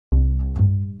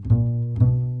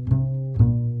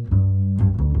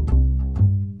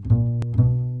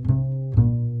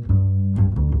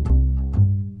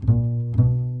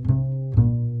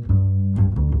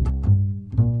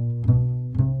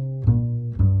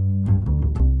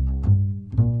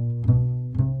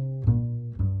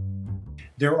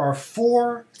There are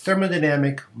 4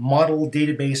 thermodynamic model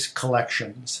database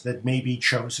collections that may be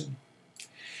chosen.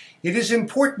 It is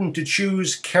important to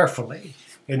choose carefully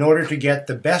in order to get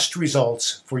the best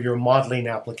results for your modeling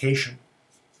application.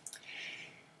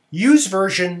 Use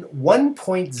version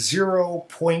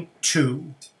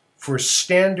 1.0.2 for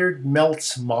standard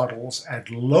MELTS models at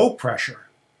low pressure,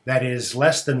 that is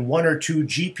less than 1 or 2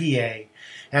 GPa,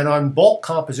 and on bulk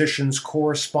compositions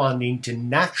corresponding to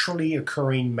naturally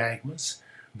occurring magmas,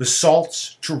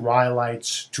 basalts to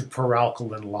rhyolites to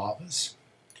peralkaline lavas.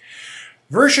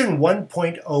 Version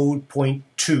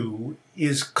 1.0.2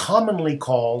 is commonly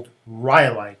called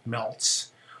rhyolite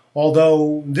MELTS,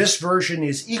 although this version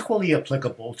is equally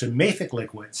applicable to mafic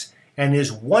liquids and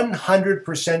is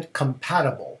 100%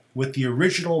 compatible with the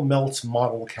original MELTS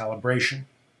model calibration.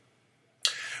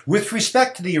 With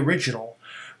respect to the original,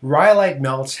 rhyolite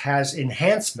MELTS has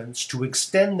enhancements to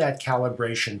extend that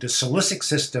calibration to silicic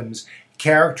systems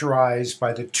characterized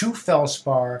by the 2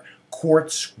 feldspar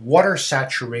quartz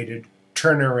water-saturated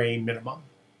ternary minimum.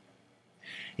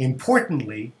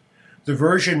 Importantly, the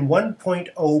version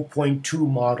 1.0.2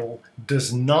 model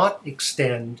does not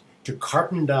extend to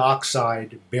carbon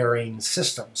dioxide bearing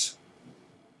systems.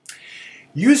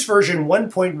 Use version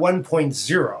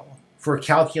 1.1.0 for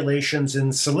calculations in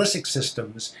silicic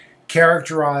systems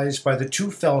characterized by the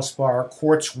 2 feldspar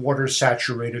quartz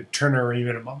water-saturated ternary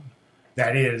minimum,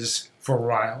 that is, for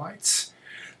rhyolites,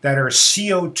 that are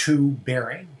CO2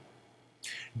 bearing.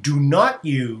 Do not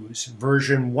use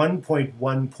version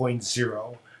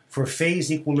 1.1.0 for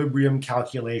phase equilibrium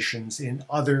calculations in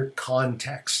other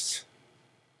contexts.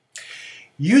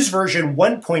 Use version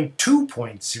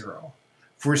 1.2.0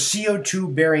 for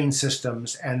CO2 bearing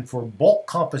systems and for bulk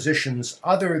compositions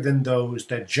other than those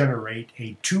that generate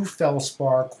a 2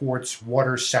 feldspar quartz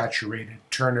water saturated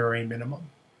ternary minimum.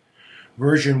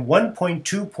 Version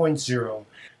 1.2.0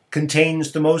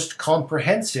 contains the most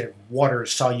comprehensive water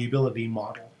solubility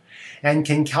model and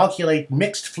can calculate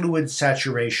mixed fluid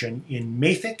saturation in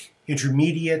mafic,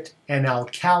 intermediate, and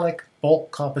alkalic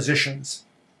bulk compositions.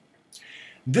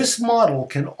 This model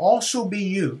can also be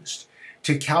used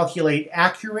to calculate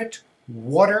accurate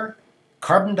water,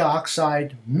 carbon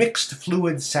dioxide, mixed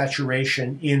fluid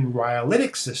saturation in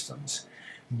rhyolitic systems,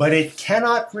 but it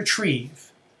cannot retrieve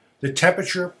the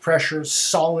temperature, pressure,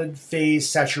 solid phase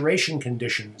saturation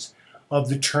conditions of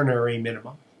the ternary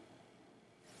minimum.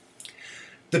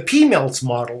 The PMELTS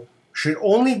model should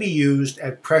only be used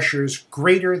at pressures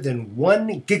greater than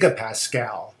 1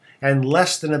 gigapascal and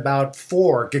less than about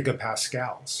 4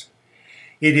 gigapascals.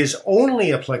 It is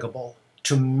only applicable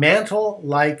to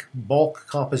mantle-like bulk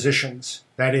compositions,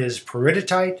 that is,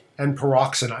 peridotite and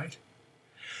peroxenite.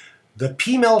 The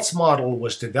PMELTS model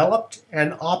was developed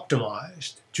and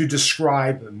optimized to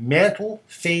describe mantle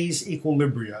phase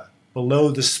equilibria below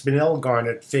the spinel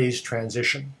garnet phase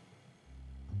transition.